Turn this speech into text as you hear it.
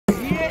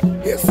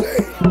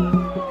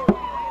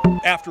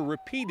After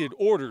repeated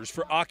orders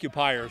for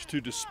occupiers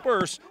to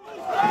disperse,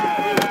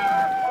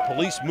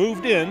 police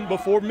moved in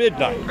before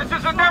midnight. This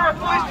is the Everett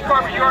Police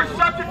Department. You are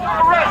subject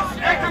to arrest.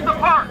 Exit the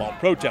park. While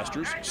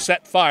protesters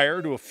set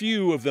fire to a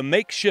few of the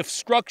makeshift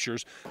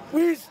structures.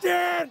 We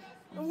stand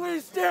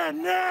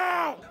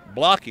now!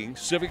 Blocking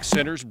Civic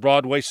Center's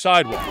Broadway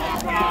sidewalk.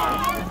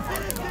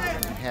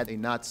 Had they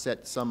not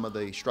set some of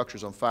the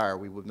structures on fire,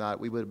 we would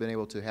have been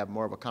able to have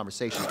more of a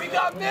conversation. We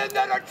got men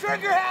that are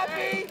trigger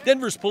happy!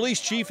 Denver's police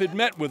chief had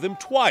met with him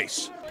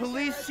twice.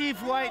 Police Chief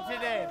White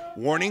today.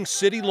 Warning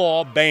city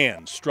law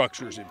bans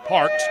structures in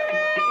parks,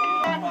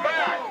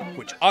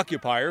 which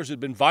occupiers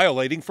had been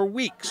violating for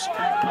weeks.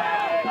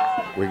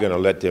 We're going to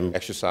let them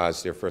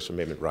exercise their First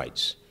Amendment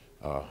rights,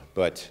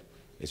 but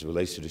as it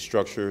relates to the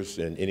structures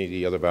and any of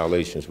the other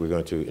violations, we're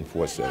going to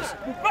enforce those.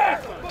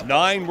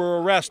 9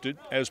 were arrested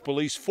as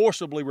police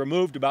forcibly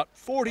removed about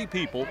 40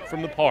 people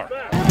from the park.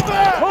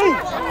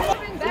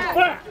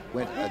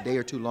 Went a day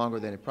or two longer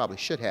than it probably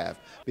should have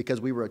because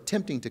we were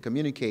attempting to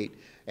communicate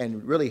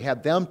and really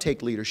have them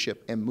take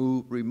leadership and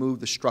remove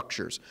the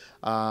structures.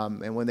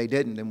 And when they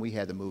didn't, then we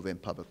had to move in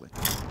publicly.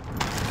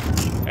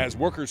 As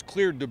workers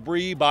cleared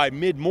debris by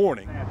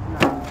mid-morning,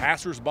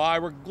 passers-by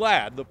were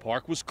glad the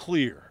park was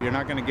clear. You're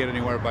not going to get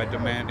anywhere by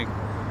demanding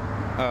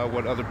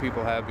what other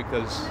people have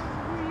because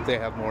they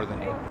have more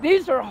than you.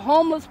 These are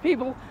homeless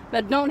people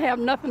that don't have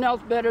nothing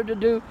else better to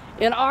do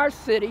in our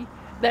city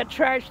that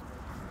trash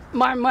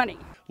my money.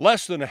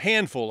 Less than a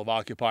handful of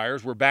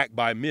occupiers were back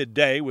by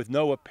midday with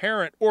no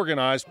apparent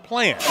organized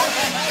plan.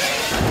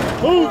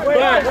 Move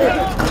back! Move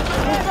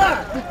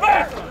back! Move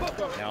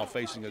back! Now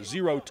facing a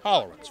zero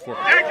tolerance for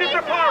Exit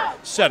the park.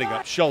 setting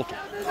up shelter.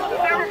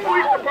 Everett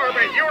Police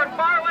Department, you're in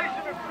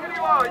violation of city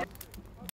law.